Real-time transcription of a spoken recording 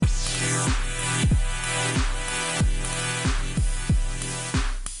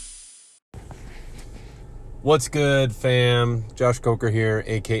What's good, fam? Josh Coker here,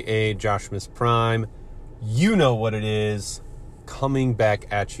 aka Joshmas Prime. You know what it is. Coming back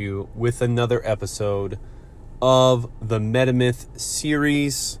at you with another episode of the Metamyth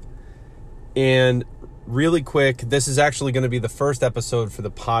series. And really quick, this is actually going to be the first episode for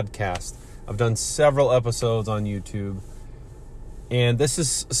the podcast. I've done several episodes on YouTube, and this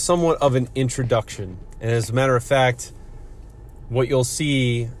is somewhat of an introduction. And as a matter of fact, what you'll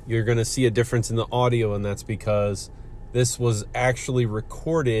see, you're going to see a difference in the audio, and that's because this was actually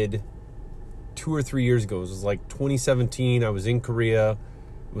recorded 2 or 3 years ago. It was like 2017. I was in Korea.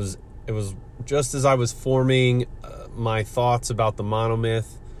 It was just as I was forming my thoughts about the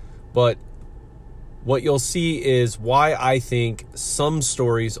monomyth. But what you'll see is why I think some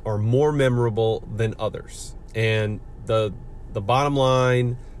stories are more memorable than others. And the bottom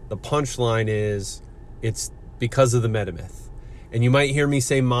line, the punchline is, it's because of the metamyth. And you might hear me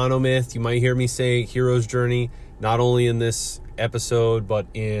say monomyth, you might hear me say hero's journey, not only in this episode, but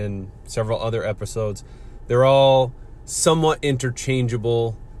in several other episodes. They're all somewhat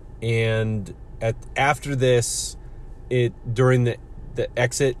interchangeable, and after this, during the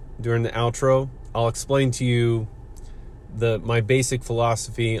exit, during the outro, I'll explain to you my basic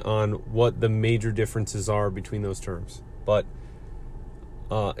philosophy on what the major differences are between those terms. But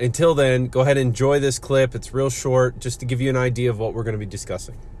until then, go ahead and enjoy this clip. It's real short, just to give you an idea of what we're going to be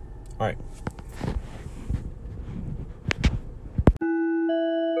discussing. All right.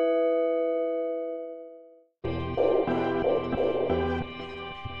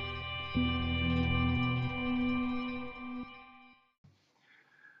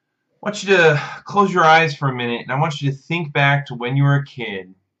 I want you to close your eyes for a minute, and I want you to think back to when you were a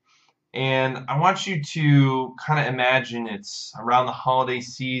kid. And I want you to kind of imagine it's around the holiday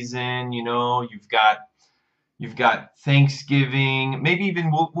season. You know, you've got Thanksgiving. Maybe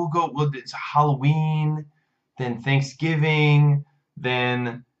even it's Halloween, then Thanksgiving,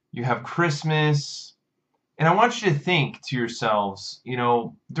 then you have Christmas. And I want you to think to yourselves, you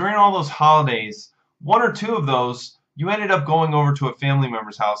know, during all those holidays, one or two of those, you ended up going over to a family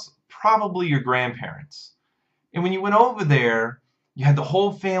member's house, probably your grandparents. And when you went over there, you had the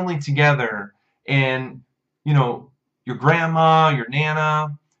whole family together, and, you know, your grandma, your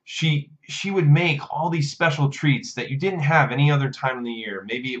nana, she would make all these special treats that you didn't have any other time of the year.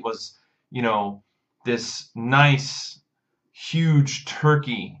 Maybe it was, you know, this nice, huge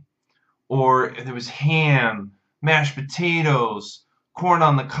turkey, or there was ham, mashed potatoes, corn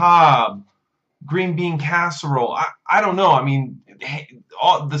on the cob, green bean casserole. I don't know. I mean,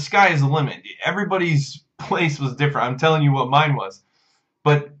 the sky is the limit. Everybody's place was different. I'm telling you what mine was.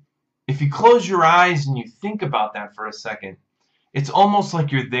 But if you close your eyes and you think about that for a second, it's almost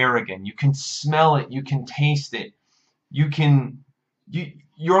like you're there again. You can smell it. You can taste it.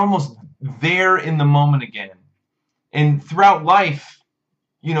 You're almost there in the moment again. And throughout life,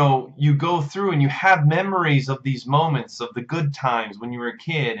 you know, you go through and you have memories of these moments, of the good times when you were a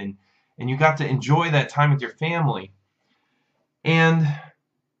kid, and you got to enjoy that time with your family. And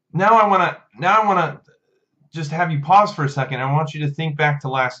now I want to just have you pause for a second. I want you to think back to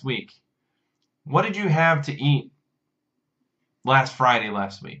last week. What did you have to eat last Friday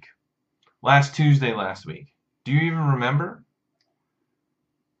last week? Last Tuesday last week? Do you even remember?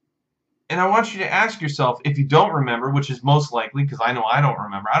 And I want you to ask yourself, if you don't remember, which is most likely, because I know I don't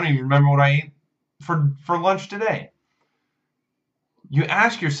remember. I don't even remember what I ate for lunch today. You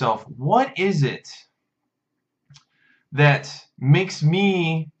ask yourself, what is it that makes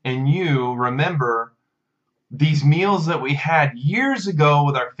me and you remember these meals that we had years ago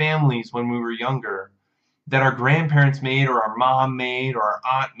with our families when we were younger, that our grandparents made, or our mom made, or our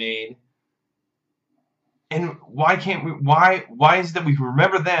aunt made? And why is it that we can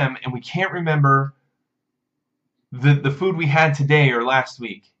remember them and we can't remember the food we had today or last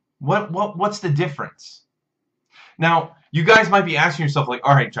week? What's the difference? Now, you guys might be asking yourself, like,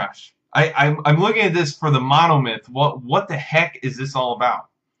 all right, Josh, I'm looking at this for the monomyth. What the heck is this all about?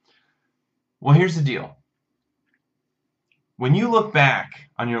 Well, here's the deal. When you look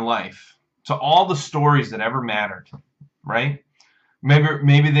back on your life to all the stories that ever mattered, right?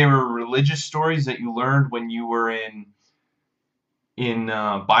 Maybe they were religious stories that you learned when you were in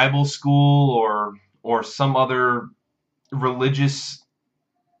Bible school or some other religious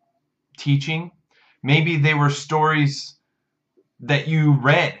teaching. Maybe they were stories that you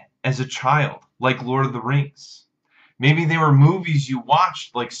read as a child, like Lord of the Rings. Maybe they were movies you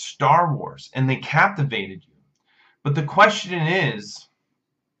watched, like Star Wars, and they captivated you. But the question is,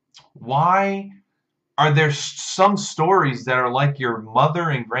 why are there some stories that are like your mother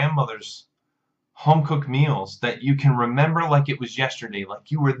and grandmother's home-cooked meals that you can remember like it was yesterday,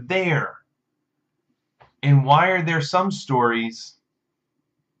 like you were there? And why are there some stories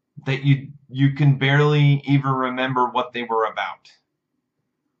that you can barely even remember what they were about?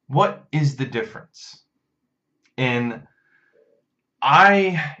 What is the difference? And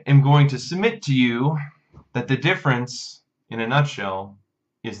I am going to submit to you that the difference, in a nutshell,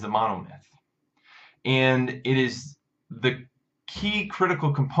 is the monomyth. And it is the key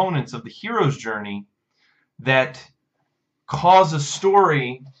critical components of the hero's journey that cause a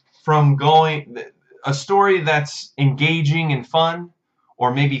story a story that's engaging and fun,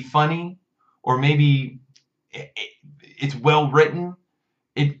 or maybe funny, or maybe it's well written.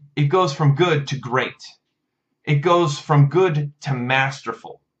 It goes from good to great. It goes from good to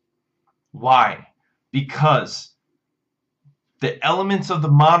masterful. Why? Because the elements of the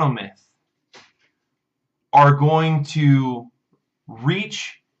monomyth are going to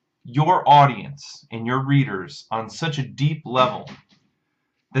reach your audience and your readers on such a deep level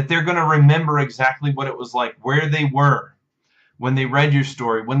that they're going to remember exactly what it was like, where they were when they read your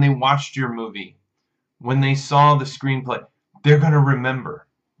story, when they watched your movie, when they saw the screenplay. They're going to remember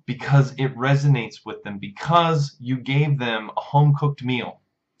because it resonates with them, because you gave them a home-cooked meal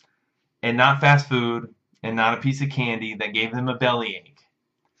and not fast food and not a piece of candy that gave them a bellyache.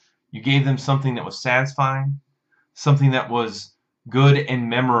 You gave them something that was satisfying, something that was good and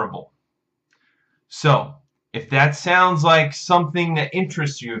memorable. So, if that sounds like something that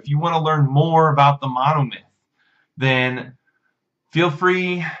interests you, if you want to learn more about the monomyth, then feel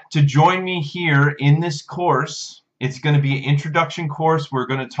free to join me here in this course. It's going to be an introduction course. We're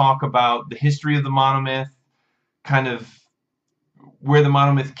going to talk about the history of the monomyth, kind of where the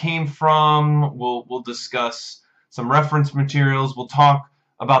monomyth came from. We'll discuss some reference materials. We'll talk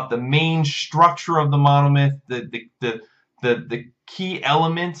about the main structure of the monomyth, the key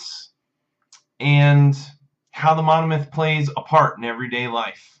elements, and how the monomyth plays a part in everyday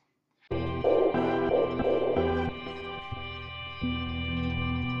life.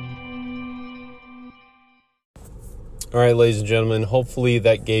 All right, ladies and gentlemen, hopefully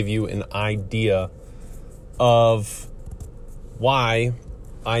that gave you an idea of why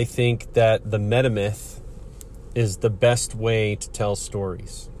I think that the metamyth is the best way to tell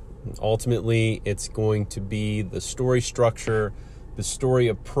stories. Ultimately, it's going to be the story structure, the story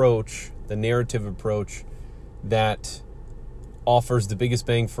approach, the narrative approach that offers the biggest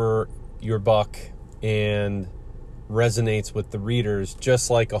bang for your buck and resonates with the readers, just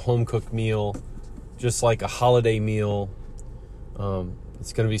like a home-cooked meal, just like a holiday meal.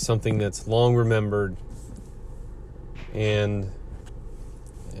 It's going to be something that's long remembered and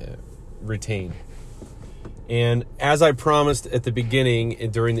retained. And as I promised at the beginning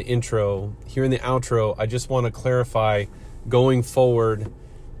and during the intro, here in the outro, I just want to clarify going forward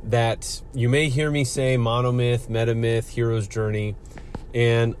that you may hear me say monomyth, metamyth, hero's journey,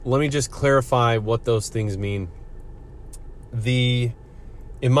 and let me just clarify what those things mean. In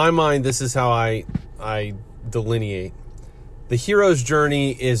my mind, this is how I delineate. The hero's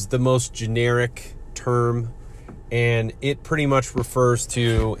journey is the most generic term, and it pretty much refers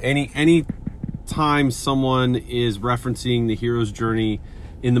to any time someone is referencing the hero's journey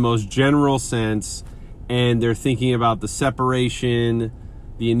in the most general sense, and they're thinking about the separation,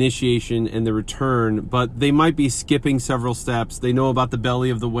 the initiation, and the return, but they might be skipping several steps. They know about the belly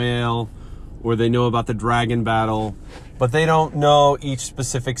of the whale, or they know about the dragon battle, but they don't know each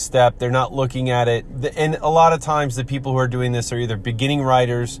specific step. They're not looking at it. And a lot of times the people who are doing this are either beginning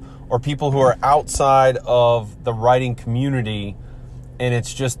writers or people who are outside of the writing community, and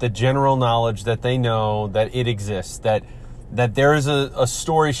it's just the general knowledge that they know that it exists, that there is a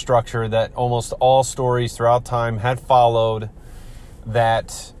story structure that almost all stories throughout time had followed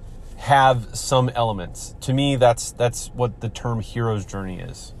that have some elements. To me, that's what the term hero's journey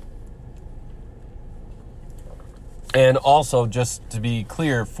is. And also, just to be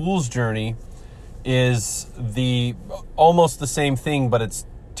clear, fool's journey is almost the same thing, but it's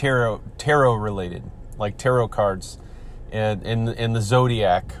tarot related, like tarot cards and in the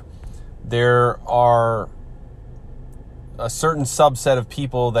zodiac. There are a certain subset of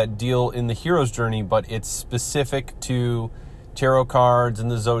people that deal in the hero's journey, but it's specific to tarot cards and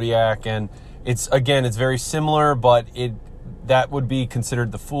the zodiac, and it's very similar, but that would be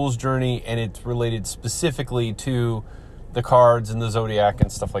considered the fool's journey, and it's related specifically to the cards and the zodiac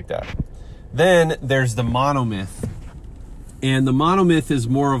and stuff like that. Then there's the monomyth, and the monomyth is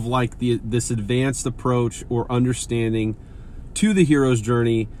more of like this advanced approach or understanding to the hero's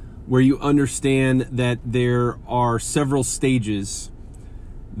journey, where you understand that there are several stages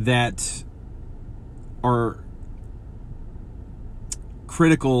that are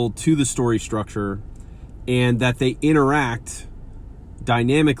critical to the story structure, and that they interact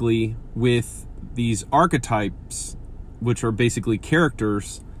dynamically with these archetypes, which are basically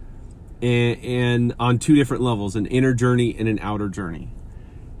characters, and on two different levels, an inner journey and an outer journey.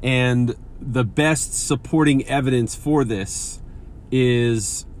 And the best supporting evidence for this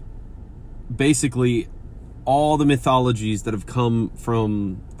is basically all the mythologies that have come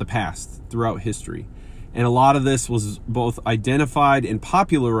from the past throughout history. And a lot of this was both identified and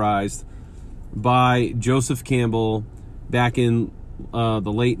popularized by Joseph Campbell back in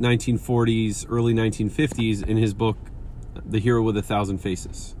the late 1940s, early 1950s in his book, The Hero with a Thousand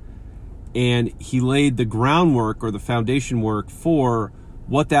Faces. And he laid the groundwork or the foundation work for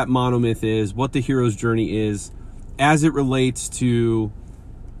what that monomyth is, what the hero's journey is, as it relates to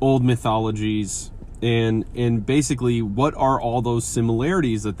old mythologies, and basically what are all those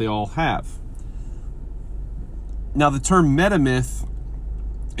similarities that they all have. Now, the term metamyth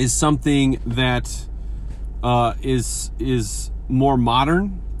is something that is more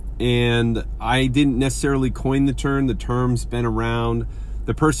modern, and I didn't necessarily coin the term. The term's been around.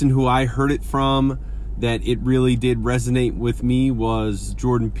 The person who I heard it from that it really did resonate with me was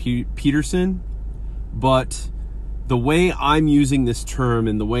Jordan Peterson. But the way I'm using this term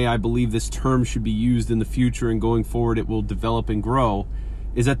and the way I believe this term should be used in the future and going forward, it will develop and grow,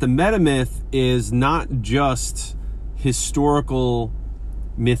 is that the metamyth is not just historical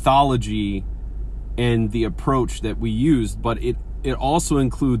mythology and the approach that we used, but it also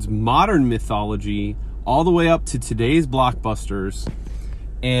includes modern mythology all the way up to today's blockbusters,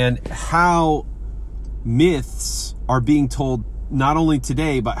 and how myths are being told not only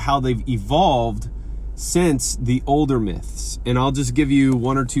today, but how they've evolved since the older myths. And I'll just give you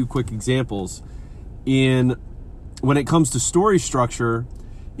one or two quick examples. When it comes to story structure,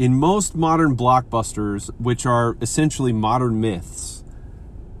 in most modern blockbusters, which are essentially modern myths,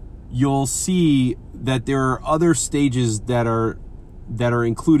 you'll see that there are other stages that are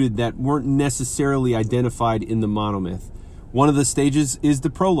included that weren't necessarily identified in the monomyth. One of the stages is the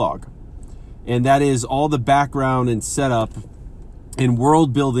prologue, and that is all the background and setup and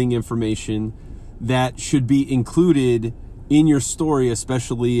world building information that should be included in your story,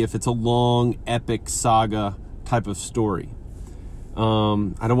 especially if it's a long epic saga type of story.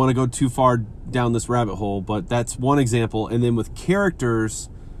 I don't want to go too far down this rabbit hole, but that's one example. And then with characters,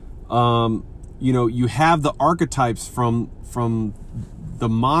 you have the archetypes from the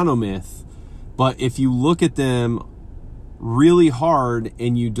monomyth, but if you look at them really hard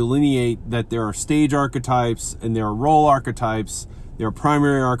and you delineate that there are stage archetypes and there are role archetypes, there are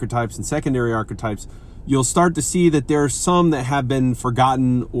primary archetypes and secondary archetypes, you'll start to see that there are some that have been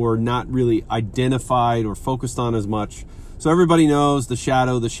forgotten or not really identified or focused on as much. So everybody knows the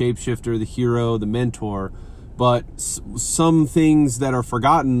shadow, the shapeshifter, the hero, the mentor, but some things that are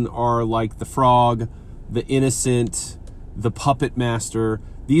forgotten are like the frog, the innocent, the puppet master.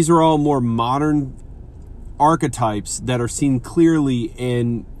 These are all more modern archetypes that are seen clearly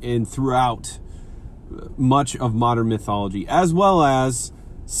and throughout much of modern mythology, as well as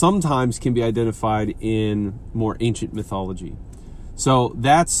sometimes can be identified in more ancient mythology. So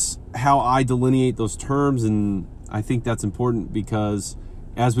that's how I delineate those terms, and I think that's important because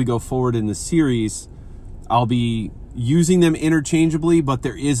as we go forward in the series, I'll be using them interchangeably, but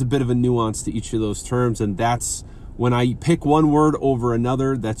there is a bit of a nuance to each of those terms, and that's when I pick one word over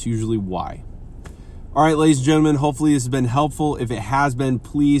another, that's usually why. All right, ladies and gentlemen, hopefully this has been helpful. If it has been,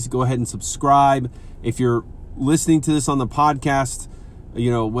 please go ahead and subscribe. If you're listening to this on the podcast,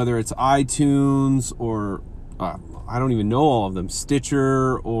 whether it's iTunes or I don't even know all of them,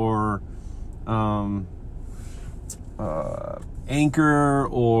 Stitcher or Anchor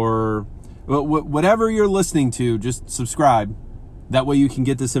or whatever you're listening to, just subscribe. That way you can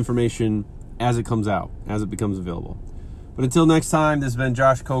get this information as it comes out, as it becomes available. But until next time, this has been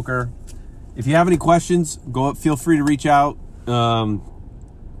Josh Coker. If you have any questions, feel free to reach out to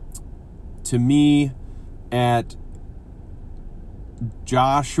me at J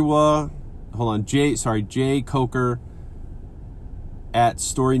Coker at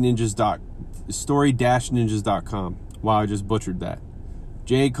story-ninjas.com. Wow, I just butchered that.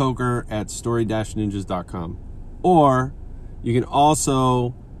 J Coker at story-ninjas.com. Or you can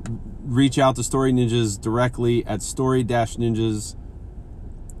also reach out to Story Ninjas directly at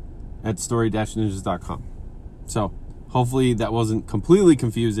story-ninjas.com. So hopefully that wasn't completely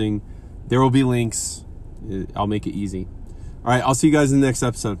confusing. There will be links. I'll make it easy. All right, I'll see you guys in the next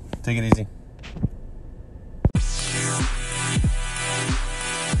episode. Take it easy.